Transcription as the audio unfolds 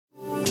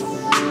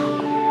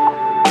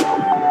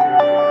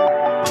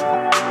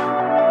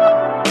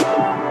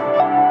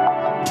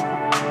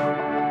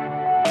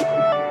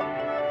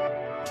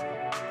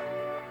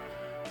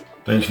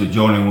Thanks for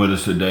joining with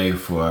us today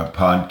for our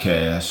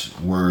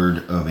podcast,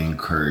 Word of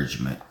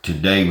Encouragement.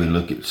 Today we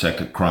look at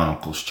 2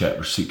 Chronicles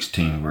chapter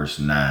 16, verse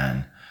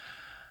 9.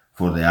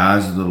 For the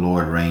eyes of the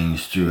Lord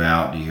range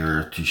throughout the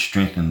earth to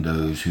strengthen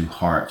those whose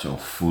hearts are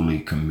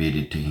fully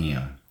committed to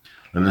Him.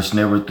 Let us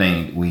never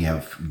think we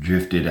have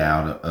drifted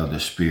out of the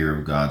sphere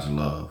of God's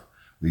love.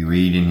 We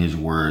read in His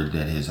Word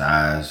that His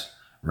eyes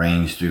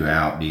range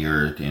throughout the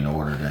earth in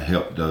order to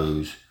help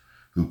those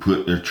who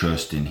put their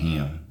trust in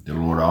Him. The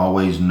Lord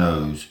always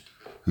knows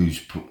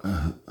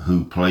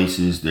who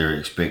places their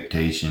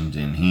expectations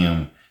in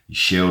Him. He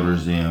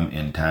shelters them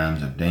in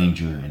times of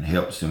danger and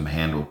helps them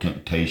handle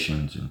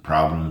temptations and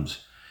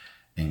problems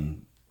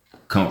and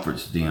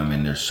comforts them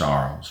in their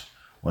sorrows.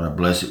 What a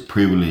blessed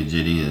privilege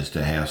it is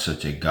to have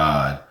such a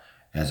God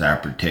as our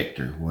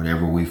protector.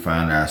 Whatever we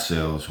find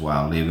ourselves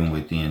while living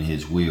within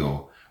His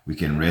will, we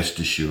can rest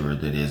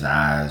assured that His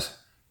eyes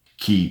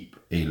keep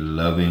a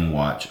loving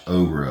watch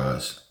over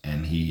us,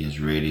 and He is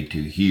ready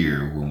to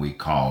hear when we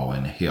call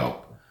and help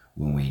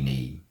when we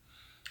need.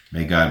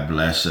 May God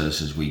bless us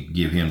as we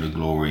give Him the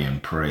glory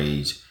and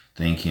praise.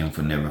 Thank Him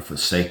for never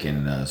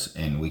forsaking us,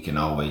 and we can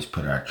always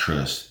put our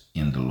trust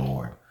in the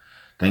Lord.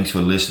 Thanks for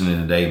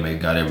listening today. May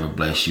God ever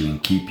bless you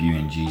and keep you.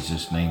 In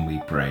Jesus' name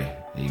we pray.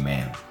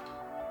 Amen.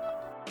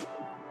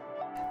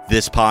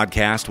 This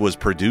podcast was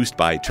produced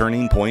by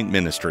Turning Point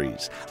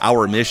Ministries.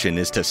 Our mission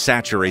is to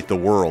saturate the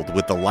world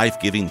with the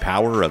life-giving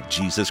power of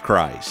Jesus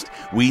Christ.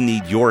 We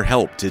need your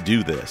help to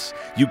do this.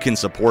 You can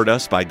support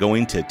us by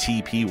going to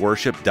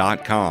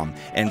tpworship.com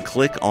and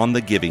click on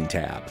the Giving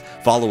tab.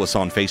 Follow us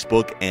on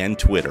Facebook and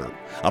Twitter.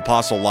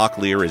 Apostle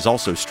Locklear is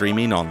also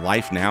streaming on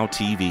Life Now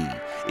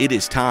TV. It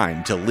is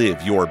time to live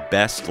your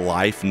best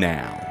life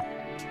now.